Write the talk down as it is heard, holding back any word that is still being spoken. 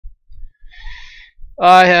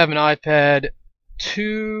I have an iPad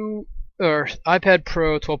 2 or iPad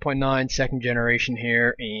Pro 12.9 second generation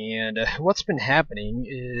here, and what's been happening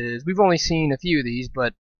is we've only seen a few of these,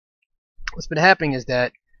 but what's been happening is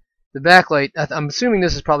that the backlight. I'm assuming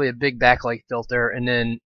this is probably a big backlight filter, and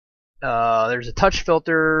then there's a touch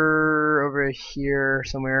filter over here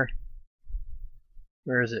somewhere.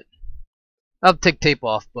 Where is it? I'll take tape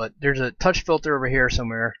off, but there's a touch filter over here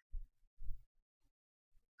somewhere.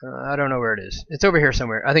 I don't know where it is. It's over here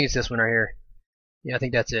somewhere. I think it's this one right here. Yeah, I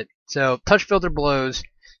think that's it. So touch filter blows,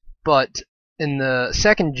 but in the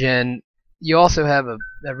second gen, you also have a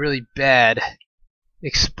really bad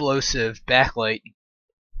explosive backlight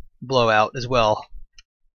blowout as well,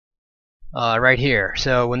 right here.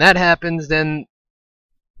 So when that happens, then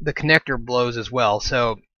the connector blows as well.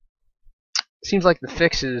 So it seems like the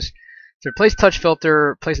fix is to replace touch filter,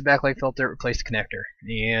 replace the backlight filter, replace the connector.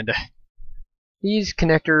 And these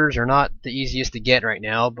connectors are not the easiest to get right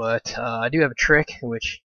now, but I do have a trick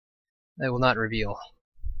which I will not reveal.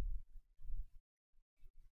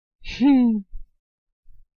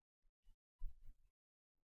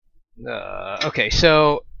 Okay,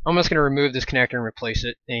 so I'm just going to remove this connector and replace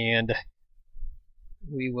it, and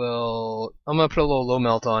I'm going to put a little low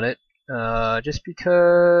melt on it, just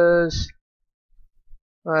because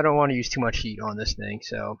I don't want to use too much heat on this thing.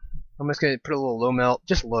 So I'm just going to put a little low melt,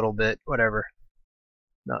 just a little bit, whatever.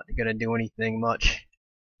 Not going to do anything much.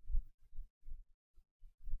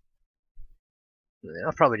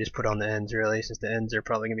 I'll probably just put on the ends, really, since the ends are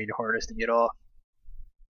probably going to be the hardest to get off.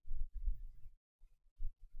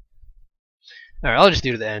 Alright, I'll just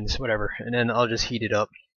do the ends, whatever, and then I'll just heat it up.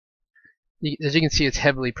 As you can see, it's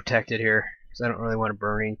heavily protected here, because I don't really want to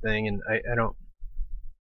burn anything, and I don't.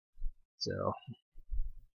 So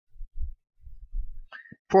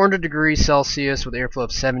 400 degrees Celsius with airflow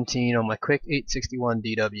of 17 on my quick 861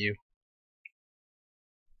 DW.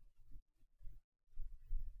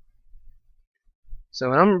 So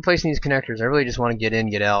when I'm replacing these connectors, I really just want to get in,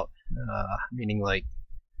 get out, meaning like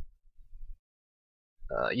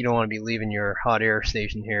you don't want to be leaving your hot air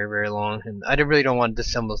station here very long. And I really don't want to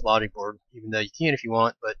disassemble this logic board, even though you can if you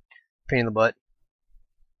want, but pain in the butt.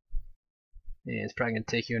 And it's probably going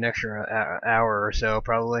to take you an extra hour or so,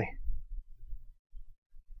 probably.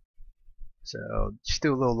 So just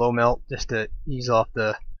do a little low melt just to ease off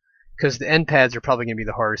because the end pads are probably going to be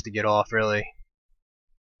the hardest to get off, really.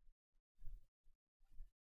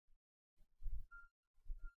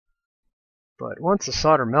 But once the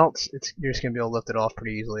solder melts, you're just going to be able to lift it off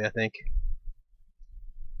pretty easily, I think.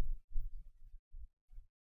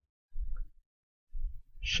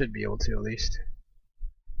 Should be able to, at least,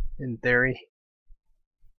 in theory.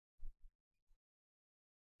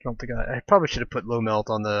 I don't think I probably should have put low melt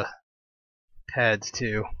on the pads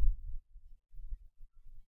too.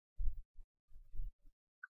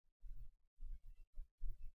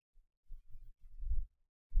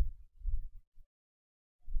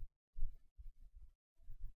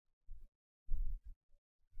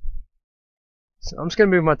 So I'm just going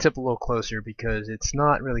to move my tip a little closer because it's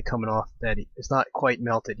not really coming off it's not quite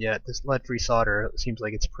melted yet. This lead-free solder, it seems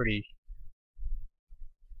like it's pretty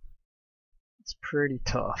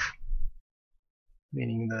tough.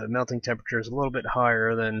 Meaning the melting temperature is a little bit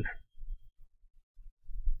higher than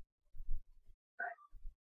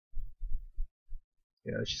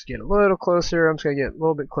let's just get a little closer. I'm just going to get a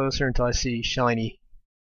little bit closer until I see shiny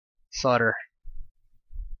solder.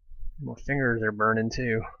 My fingers are burning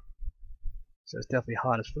too. So it's definitely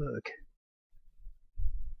hot as fuck.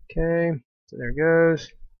 Okay, so there it goes.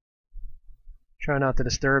 Try not to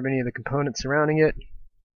disturb any of the components surrounding it.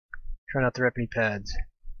 Try not to rip any pads.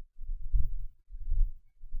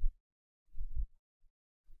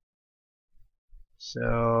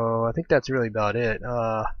 So I think that's really about it.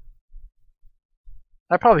 I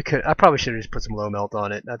probably should have just put some low melt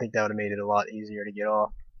on it. I think that would have made it a lot easier to get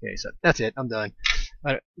off. Okay, so that's it. I'm done.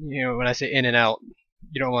 When I say in and out,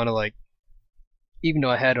 you don't want to even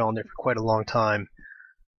though I had it on there for quite a long time,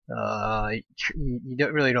 you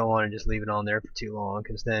really don't want to just leave it on there for too long,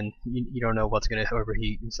 because then you don't know what's going to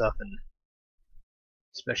overheat and stuff, and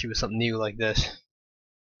especially with something new like this.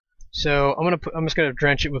 So I'm just gonna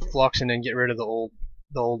drench it with flux and then get rid of the old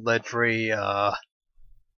lead-free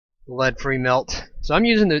melt. So I'm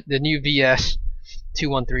using the new VS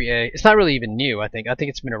 213A. It's not really even new. I think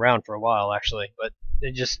it's been around for a while actually, but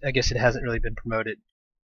I guess it hasn't really been promoted.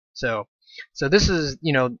 So this is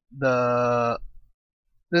the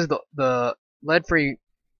lead-free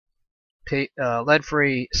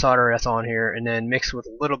solder that's on here, and then mixed with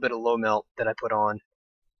a little bit of low melt that I put on.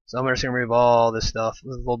 So I'm just gonna remove all this stuff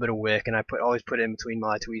with a little bit of wick, and I always put it in between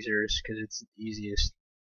my tweezers because it's the easiest.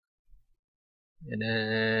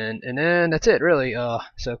 and then that's it really.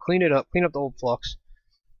 So clean it up, clean up the old flux,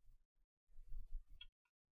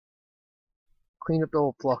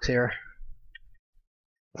 here,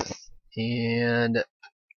 and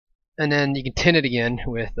then you can tint it again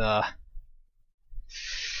with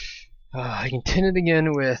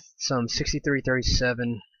some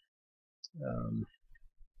 6337.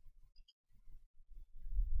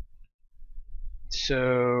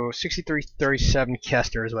 So 6337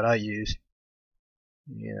 Kester is what I use.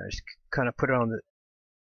 Yeah, just kind of put it on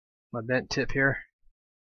my bent tip here.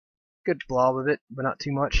 Good blob of it, but not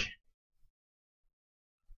too much.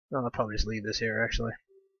 I'll probably just leave this here actually.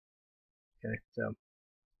 Okay,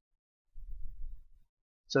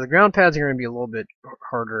 so the ground pads are going to be a little bit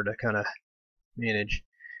harder to kind of manage.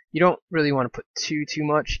 You don't really want to put too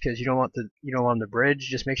much because you don't want them to bridge.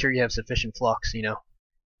 Just make sure you have sufficient flux,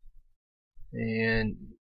 and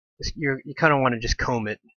you kind of want to just comb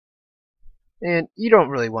it. And you don't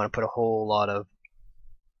really want to put a whole lot of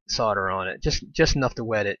solder on it, just enough to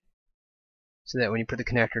wet it, so that when you put the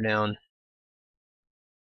connector down,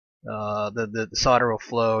 the solder will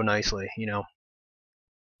flow nicely, So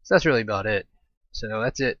that's really about it. So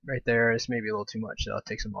that's it right there. This may be a little too much, so I'll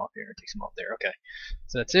take some off here, take some off there. Okay,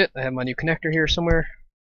 so that's it. I have my new connector here somewhere.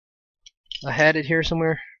 I had it here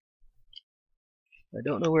somewhere. I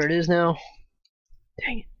don't know where it is now.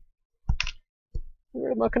 Dang it. Where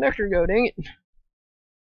did my connector go? Dang it.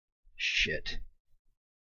 Shit.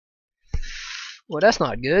 Well, that's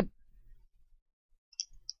not good.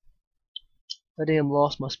 I damn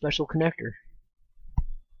lost my special connector.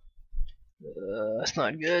 That's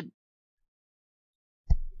not good.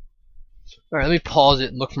 Alright, let me pause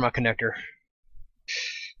it and look for my connector.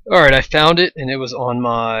 Alright, I found it, and it was on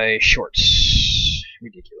my shorts.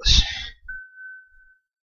 Ridiculous.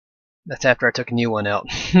 That's after I took a new one out.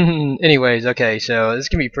 Anyways, okay, so this is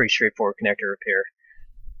going to be a pretty straightforward connector repair.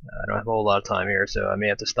 I don't have a whole lot of time here, so I may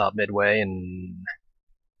have to stop midway and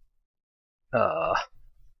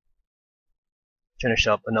finish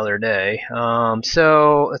up another day.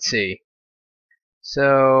 So, let's see.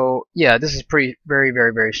 So, yeah, this is very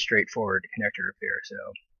straightforward connector repair, so.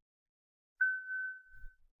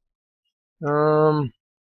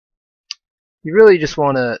 You really just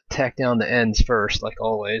want to tack down the ends first, like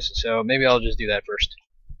always, so maybe I'll just do that first.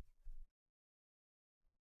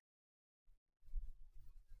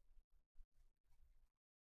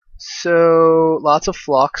 So, lots of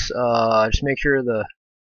flux, just make sure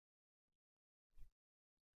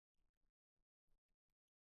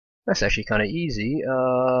that's actually kind of easy,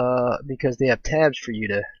 because they have tabs for you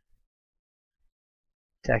to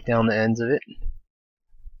tack down the ends of it.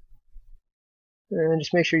 And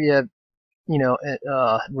just make sure you have,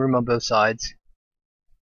 room on both sides.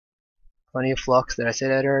 Plenty of flux. Did I say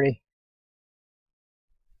that already?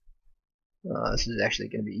 This is actually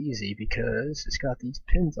going to be easy because it's got these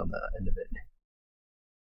pins on the end of it.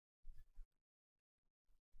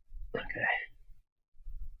 Okay.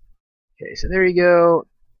 Okay, so there you go.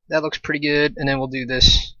 That looks pretty good. And then we'll do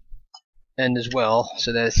this end as well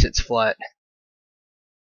so that it sits flat.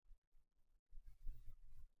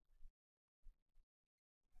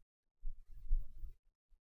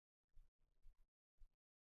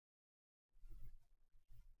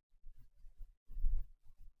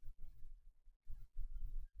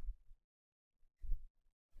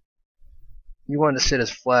 You want it to sit as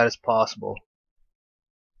flat as possible.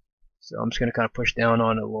 So I'm just going to kind of push down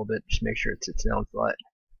on it a little bit, just make sure it sits down flat.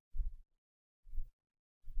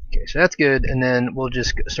 Okay, so that's good, and then we'll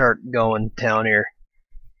just start going down here.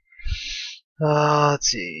 Let's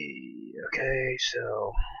see. Okay,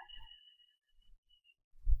 so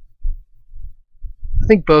I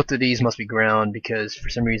think both of these must be ground because for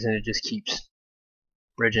some reason it just keeps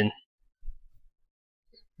bridging,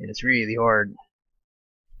 and it's really hard.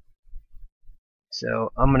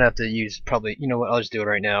 So I'm gonna have to use probably, you know what? I'll just do it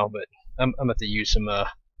right now. But I'm gonna have to use some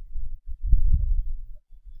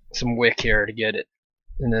wick here to get it,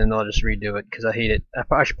 and then I'll just redo it because I hate it.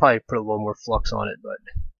 I should probably put a little more flux on it, but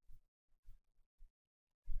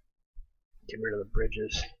get rid of the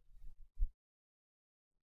bridges.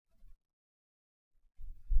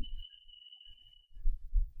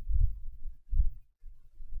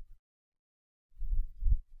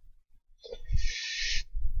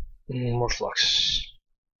 More flux.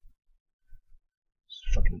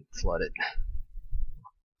 Just fucking flood it.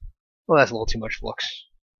 Well, that's a little too much flux,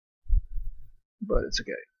 but it's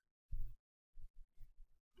okay.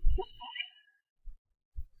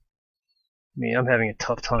 I mean, I'm having a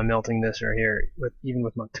tough time melting this right here, even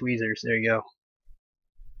with my tweezers. There you go.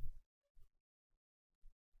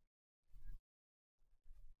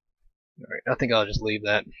 Alright, I think I'll just leave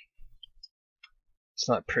that. It's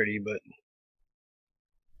not pretty, but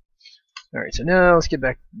alright, so now let's get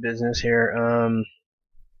back to business here.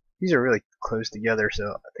 These are really close together, so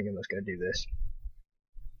I think I'm just going to do this.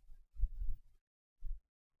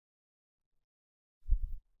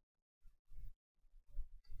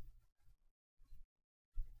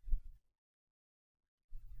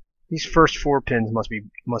 These first 4 pins must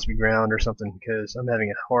be ground or something, because I'm having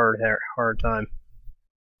a hard time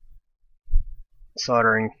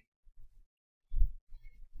soldering.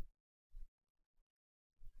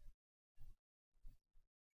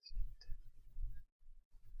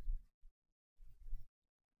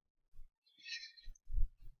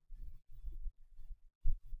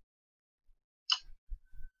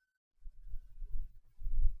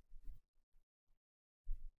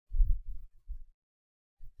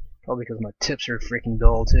 Probably because my tips are freaking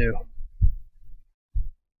dull too.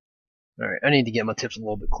 Alright, I need to get my tips a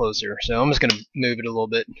little bit closer, so I'm just going to move it a little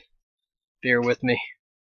bit. Bear with me.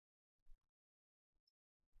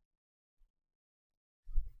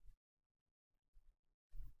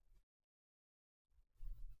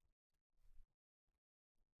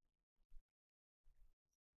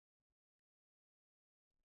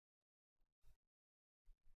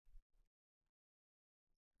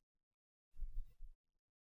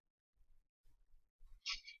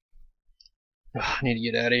 Ugh, I need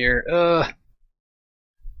to get out of here. Okay.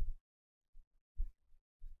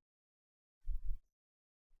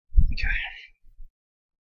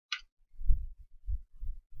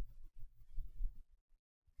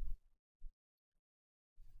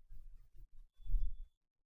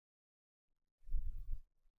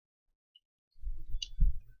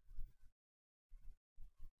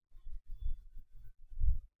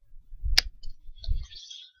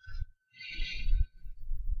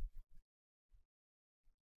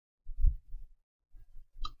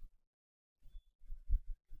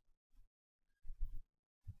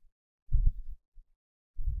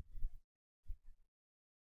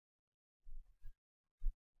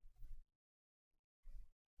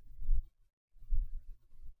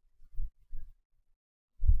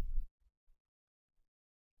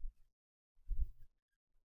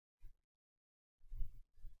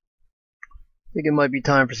 I think it might be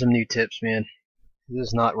time for some new tips, man. This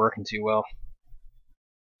is not working too well.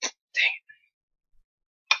 Dang it.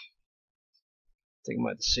 I think I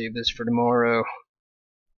might have to save this for tomorrow,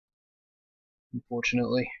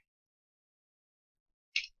 unfortunately.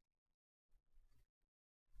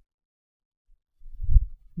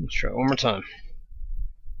 Let's try it one more time.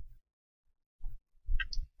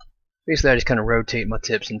 Basically, I just kind of rotate my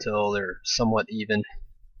tips until they're somewhat even,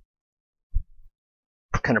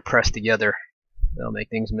 kind of pressed together. That'll make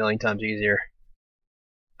things a million times easier.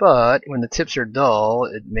 But when the tips are dull,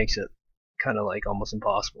 it makes it kind of like almost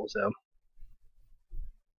impossible. So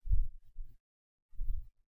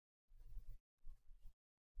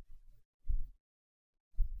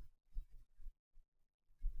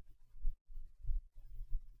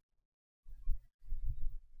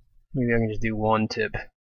maybe I can just do one tip.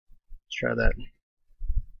 Let's try that.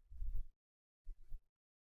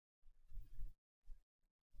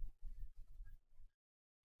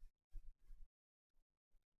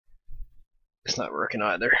 It's not working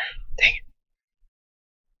either. Dang it.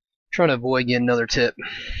 Trying to avoid getting another tip.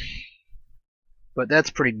 But that's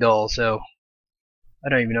pretty dull, so I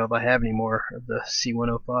don't even know if I have any more of the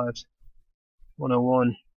C105s.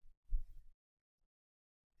 101.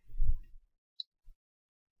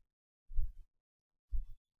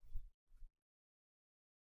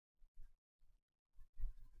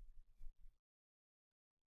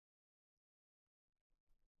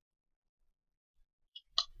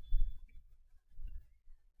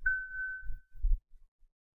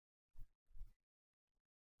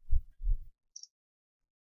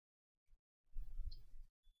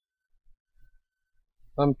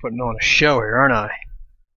 I'm putting on a show here, aren't I?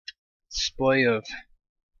 Display of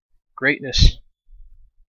greatness.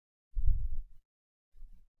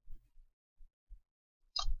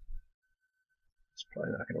 It's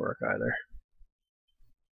probably not going to work either.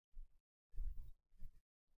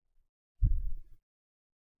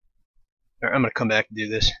 Alright, I'm going to come back and do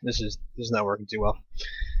this. This is not working too well.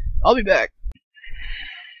 I'll be back.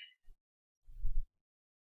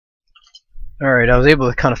 Alright, I was able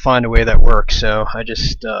to kind of find a way that works, so I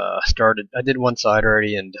just I did one side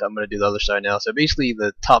already, and I'm going to do the other side now. So basically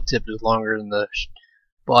the top tip is longer than the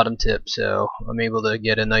bottom tip, so I'm able to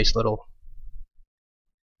get a nice little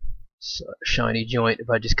shiny joint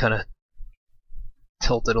if I just kind of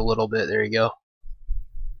tilt it a little bit. There you go.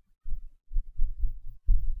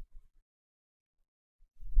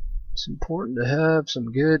 It's important to have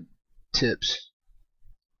some good tips.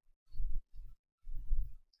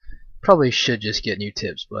 Probably should just get new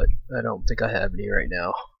tips, but I don't think I have any right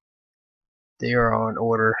now. They are on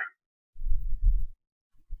order.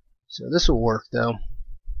 So this will work though.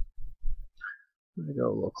 Let me go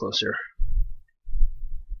a little closer.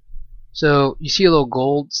 So you see a little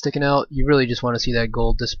gold sticking out. You really just want to see that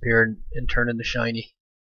gold disappear and turn into shiny.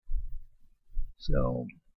 So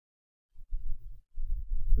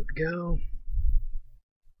there we go.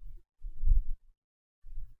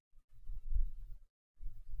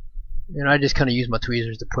 And I just kind of use my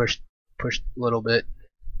tweezers to push a little bit,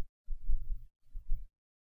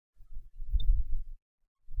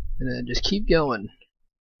 and then just keep going.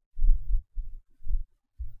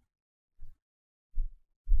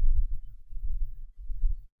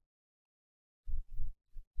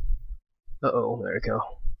 Uh-oh, there we go.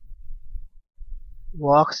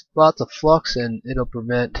 Lots of flux, and it'll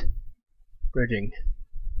prevent bridging.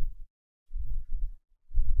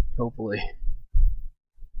 Hopefully.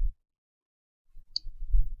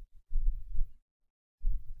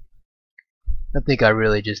 I think I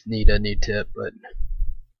really just need a new tip, but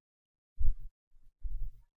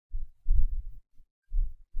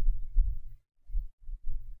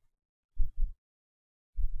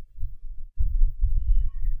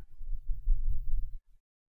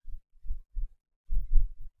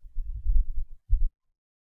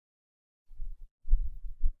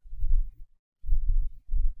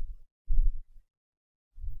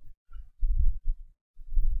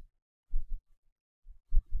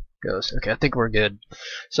goes. Okay, I think we're good.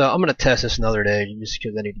 So I'm gonna test this another day, just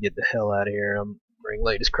because I need to get the hell out of here. I'm running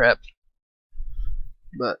late as crap.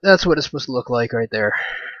 But that's what it's supposed to look like right there.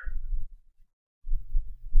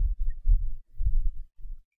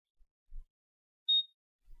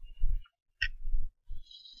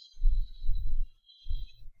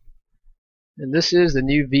 And this is the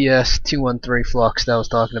new VS213 flux that I was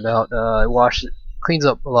talking about. It cleans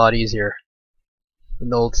up a lot easier than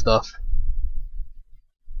the old stuff.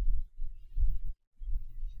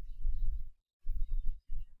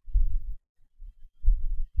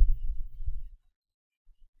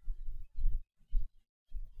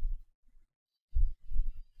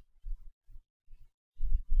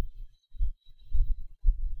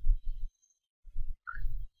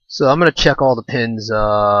 So I'm gonna check all the pins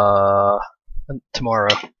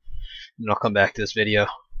tomorrow, and I'll come back to this video.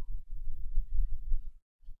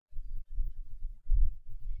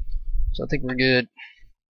 So I think we're good.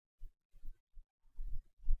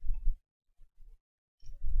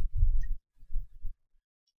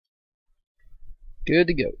 Good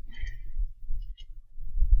to go.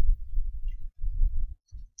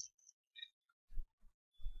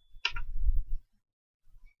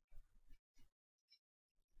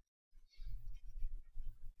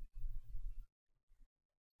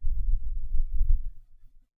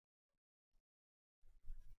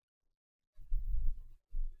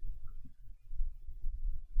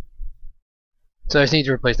 So I just need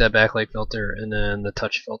to replace that backlight filter and then the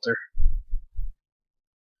touch filter.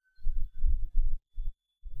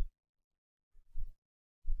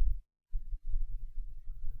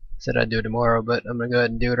 Said I'd do it tomorrow, but I'm gonna go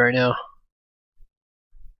ahead and do it right now.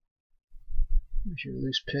 Make sure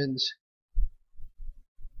loose pins.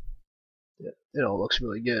 Yeah, it all looks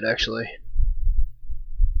really good actually.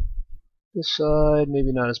 This side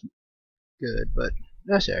maybe not as good, but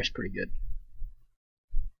that's actually pretty good.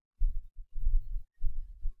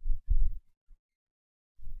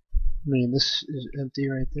 I mean, this is empty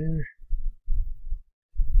right there.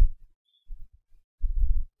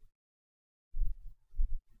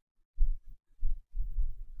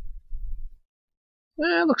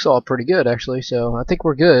 It looks all pretty good actually, so I think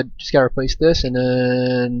we're good. Just gotta replace this and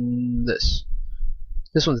then this.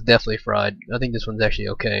 This one's definitely fried. I think this one's actually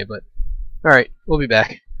okay, but alright, we'll be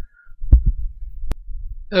back.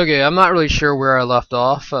 Okay, I'm not really sure where I left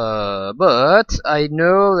off, but I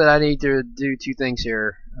know that I need to do two things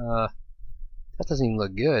here. That doesn't even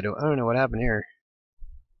look good. I don't know what happened here.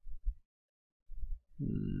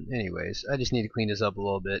 Anyways, I just need to clean this up a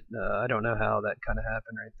little bit. I don't know how that kind of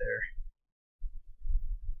happened right there.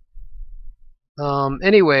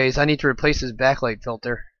 Anyways, I need to replace this backlight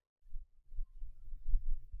filter.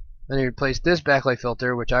 I need to replace this backlight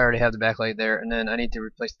filter, which I already have the backlight there, and then I need to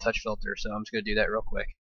replace the touch filter, so I'm just going to do that real quick.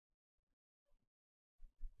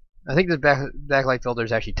 I think this backlight filter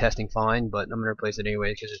is actually testing fine, but I'm going to replace it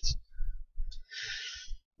anyway because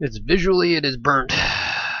it's visually it is burnt,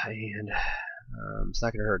 and it's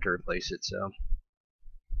not going to hurt to replace it. So.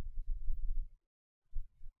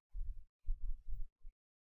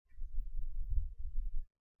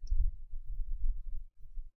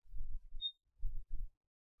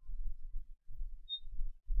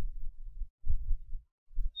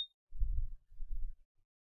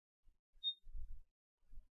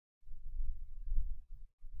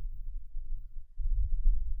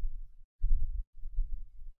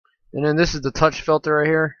 And then this is the touch filter right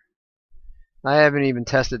here. I haven't even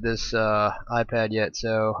tested this iPad yet,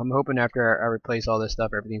 so I'm hoping after I replace all this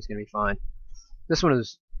stuff, everything's gonna be fine. This one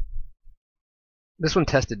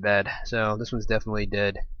tested bad, so this one's definitely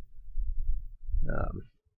dead.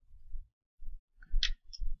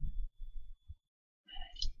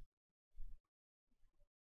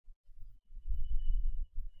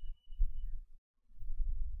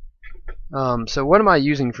 So what am I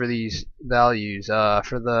using for these values?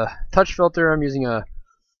 For the touch filter, I'm using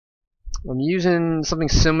something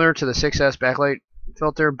similar to the 6S backlight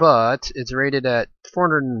filter, but it's rated at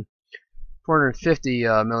 450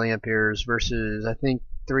 milliamperes versus I think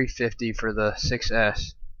 350 for the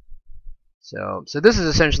 6S. So this is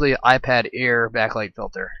essentially an iPad Air backlight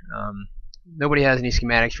filter. Nobody has any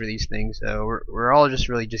schematics for these things, so we're all just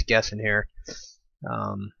really just guessing here.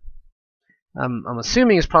 I'm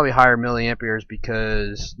assuming it's probably higher milliamperes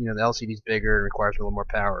because the LCD is bigger and requires a little more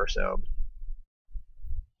power. So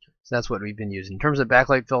that's what we've been using. In terms of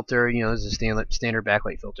backlight filter, this is a standard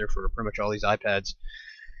backlight filter for pretty much all these iPads,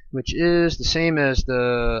 which is the same as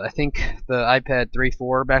I think the iPad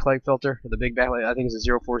 3.4 backlight filter, the big backlight. I think it's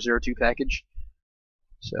a 0402 package.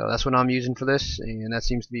 So that's what I'm using for this, and that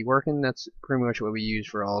seems to be working. That's pretty much what we use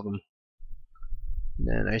for all of them. And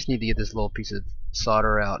then I just need to get this little piece of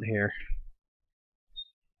solder out here.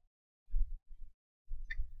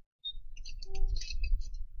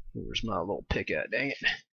 Where's my little pick at? Dang it.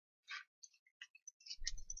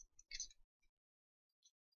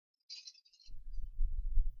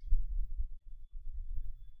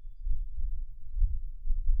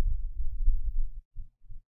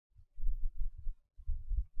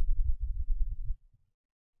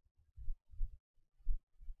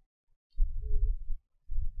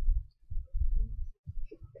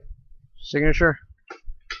 Signature?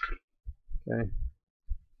 Okay.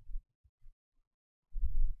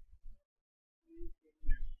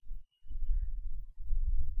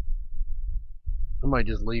 I might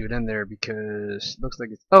just leave it in there because it looks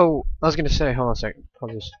like it's... Oh, I was going to say, hold on a second. I'll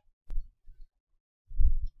just...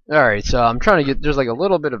 Alright, so I'm trying to get... There's like a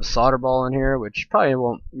little bit of a solder ball in here, which probably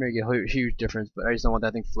won't make a huge difference, but I just don't want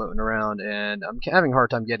that thing floating around, and I'm having a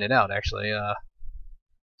hard time getting it out, actually. Let's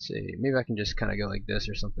see, maybe I can just kind of go like this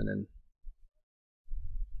or something, and...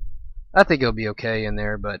 I think it'll be okay in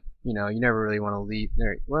there, but, you never really want to leave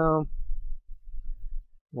there. Well,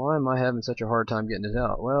 why am I having such a hard time getting this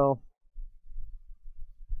out? Well...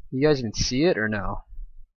 You guys even see it or no?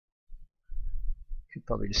 Could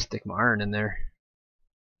probably just stick my iron in there.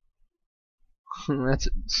 That's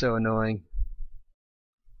so annoying.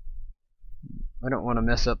 I don't want to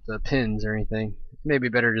mess up the pins or anything. Maybe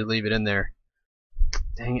better to leave it in there.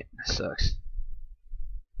 Dang it, that sucks.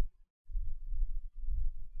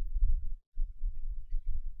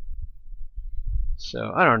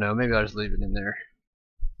 So, I don't know, maybe I'll just leave it in there.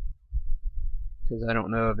 Because I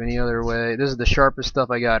don't know of any other way. This is the sharpest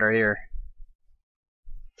stuff I got right here.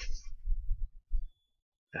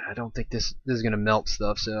 I don't think this is going to melt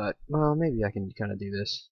stuff, so well, maybe I can kind of do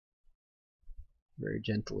this very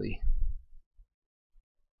gently.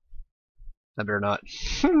 I better not.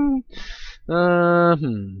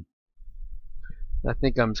 I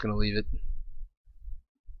think I'm just going to leave it.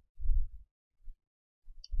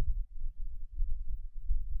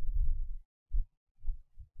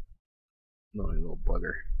 Annoying little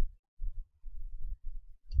bugger.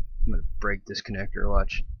 I'm going to break this connector.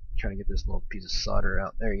 Watch. Trying to get this little piece of solder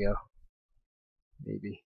out. There you go.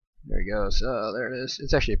 Maybe. There he goes. Oh, there it is.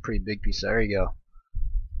 It's actually a pretty big piece. There you go.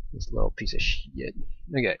 This little piece of shit.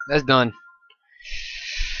 Okay, that's done.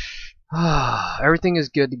 Everything is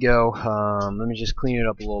good to go. Let me just clean it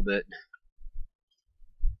up a little bit.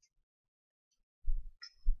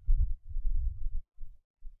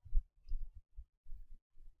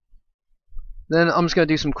 Then I'm just going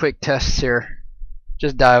to do some quick tests here.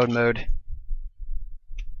 Just diode mode.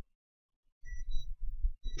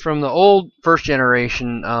 From the old first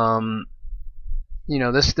generation,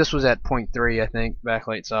 this was at 0.3, I think,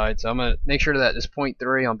 backlight side. So I'm going to make sure that it's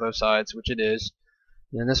 0.3 on both sides, which it is.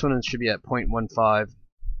 And this one should be at 0.15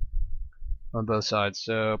 on both sides.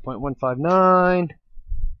 So 0.159,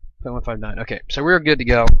 0.159. Okay, so we're good to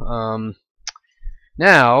go.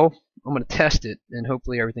 Now I'm going to test it, and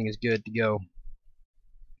hopefully everything is good to go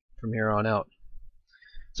from here on out.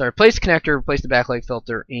 So I replaced the connector, replaced the backlight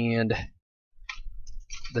filter, and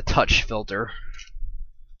the touch filter.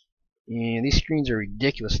 And these screens are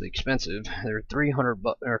ridiculously expensive. They're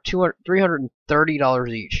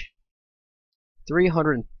 $330 each.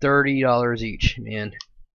 $330 each, man.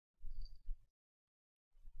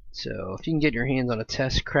 So if you can get your hands on a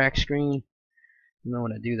test crack screen, you might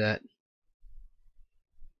want to do that.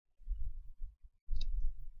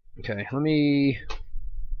 Okay, let me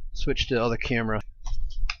switch to the other camera. What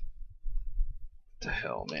the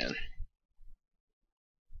hell, man?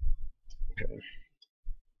 Okay.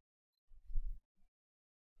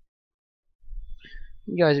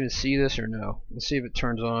 You guys even see this or no? Let's see if it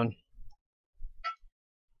turns on.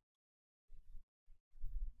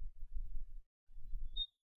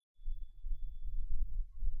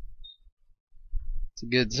 It's a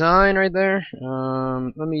good sign right there.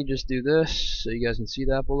 Let me just do this so you guys can see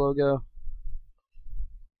the Apple logo.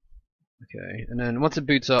 Okay, and then once it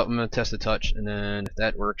boots up, I'm going to test the touch, and then if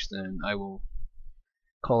that works, then I will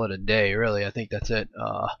call it a day. Really, I think that's it.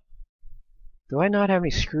 Do I not have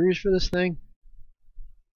any screws for this thing?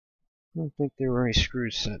 I don't think there were any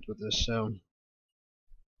screws sent with this, so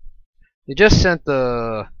they just sent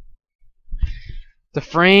the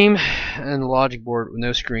frame and the logic board with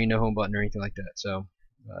no screen, no home button or anything like that. So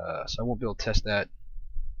I won't be able to test that.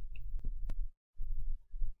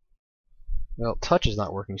 Well, touch is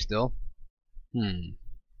not working still.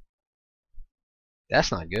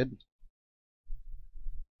 That's not good.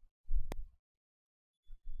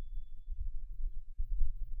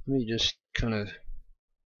 Let me just kind of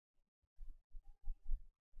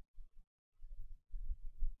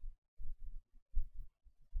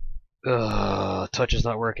touch is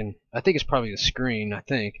not working. I think it's probably the screen. I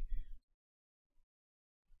think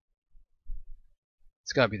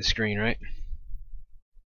it's gotta be the screen, right?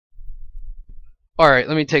 Alright,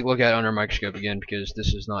 let me take a look at it under a microscope again, because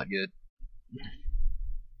this is not good.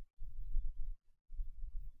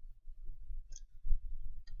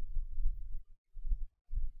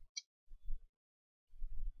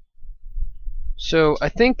 So I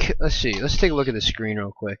think, let's see, let's take a look at the screen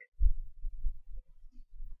real quick.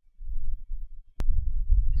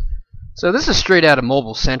 So this is straight out of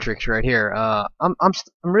Mobile Centrics right here. I'm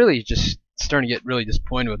really just starting to get really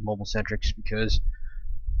disappointed with Mobile Centrics, because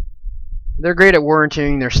they're great at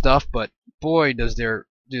warranting their stuff, but boy does their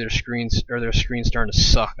screens starting to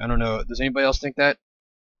suck. I don't know. Does anybody else think that?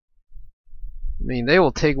 I mean, they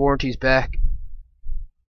will take warranties back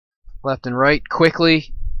left and right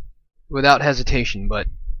quickly without hesitation, but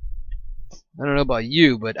I don't know about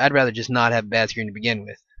you, but I'd rather just not have a bad screen to begin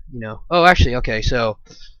with, you know. Oh, actually, okay, so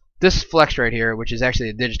this flex right here, which is actually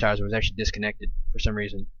a digitizer, was actually disconnected for some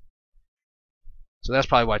reason. So that's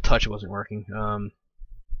probably why touch wasn't working.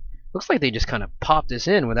 Looks like they just kind of popped this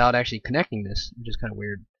in without actually connecting this, which is kind of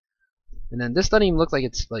weird. And then this doesn't even look like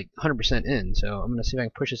it's like 100% in, so I'm going to see if I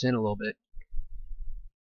can push this in a little bit.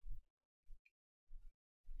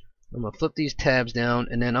 I'm going to flip these tabs down,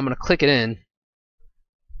 and then I'm going to click it in.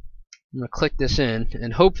 I'm going to click this in,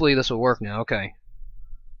 and hopefully this will work now. Okay.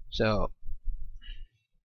 So,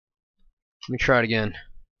 let me try it again.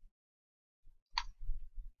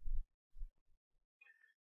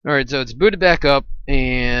 Alright, so it's booted back up,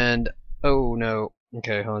 and oh no.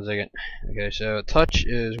 Okay, hold on a second. Okay, so touch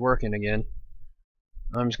is working again.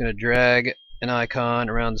 I'm just going to drag an icon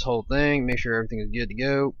around this whole thing, make sure everything is good to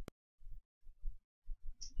go.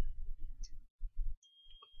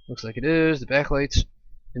 Looks like it is. The backlight's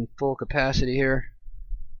in full capacity here.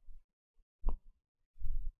 What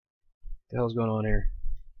the hell's going on here?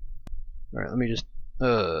 Alright, let me just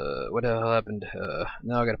what the hell happened?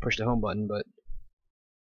 Now I gotta push the home button, but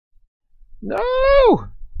no!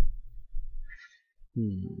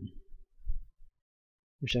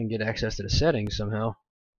 Wish I can get access to the settings somehow.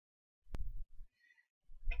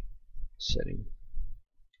 Setting.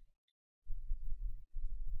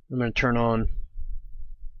 I'm gonna turn on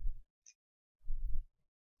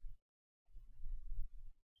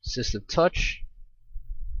assistive touch.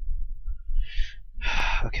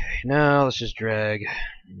 Okay, now let's just drag.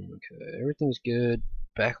 Okay, everything's good.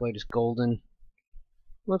 Backlight is golden.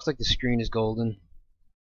 Looks like the screen is golden.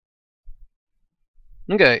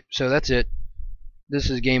 Okay, so that's it.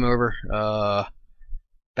 This is game over.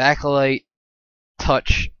 Backlight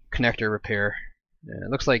touch connector repair.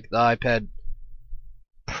 It looks like the iPad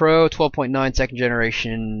Pro 12.9 second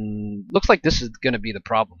generation. Looks like this is going to be the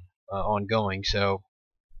problem ongoing. So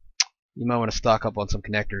you might want to stock up on some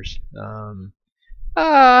connectors.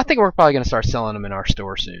 I think we're probably going to start selling them in our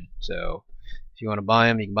store soon. So if you want to buy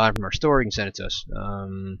them, you can buy them from our store. You can send it to us.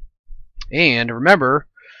 And remember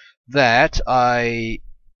that I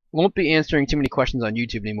won't be answering too many questions on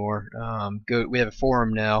YouTube anymore. We have a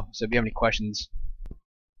forum now, so if you have any questions,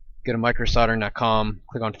 go to Microsoldering.com,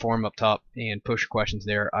 click on forum up top, and post your questions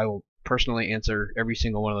there. I will personally answer every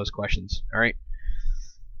single one of those questions. Alright?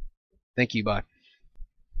 Thank you, bye.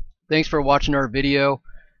 Thanks for watching our video.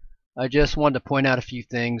 I just wanted to point out a few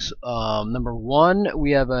things. Number one,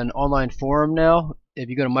 we have an online forum now. If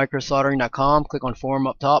you go to Microsoldering.com, click on forum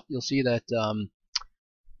up top, you'll see that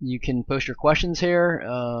You can post your questions here.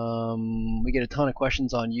 We get a ton of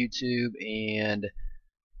questions on YouTube, and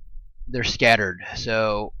they're scattered.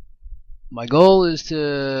 So my goal is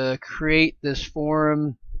to create this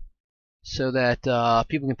forum so that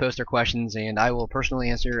people can post their questions, and I will personally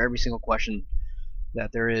answer every single question that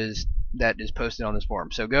is posted on this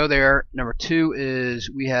forum. So go there. Number 2 is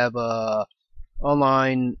we have a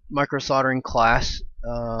online microsoldering class.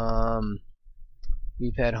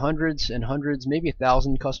 We've had hundreds and hundreds, maybe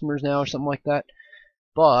 1,000 customers now or something like that.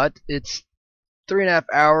 But it's 3.5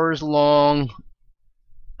 hours long.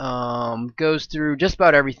 Goes through just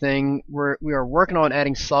about everything. We are working on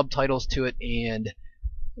adding subtitles to it, and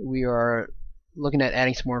we are looking at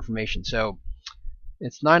adding some more information. So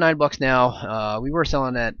it's $99 now. We were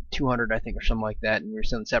selling at $200, I think, or something like that, and we were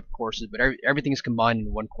selling separate courses. But everything is combined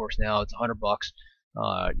into one course now. It's $100.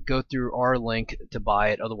 Go through our link to buy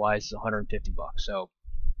it. Otherwise, it's $150. So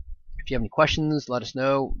if you have any questions, let us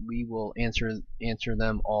know. We will answer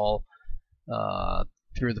them all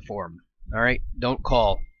through the forum. All right, don't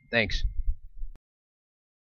call. Thanks.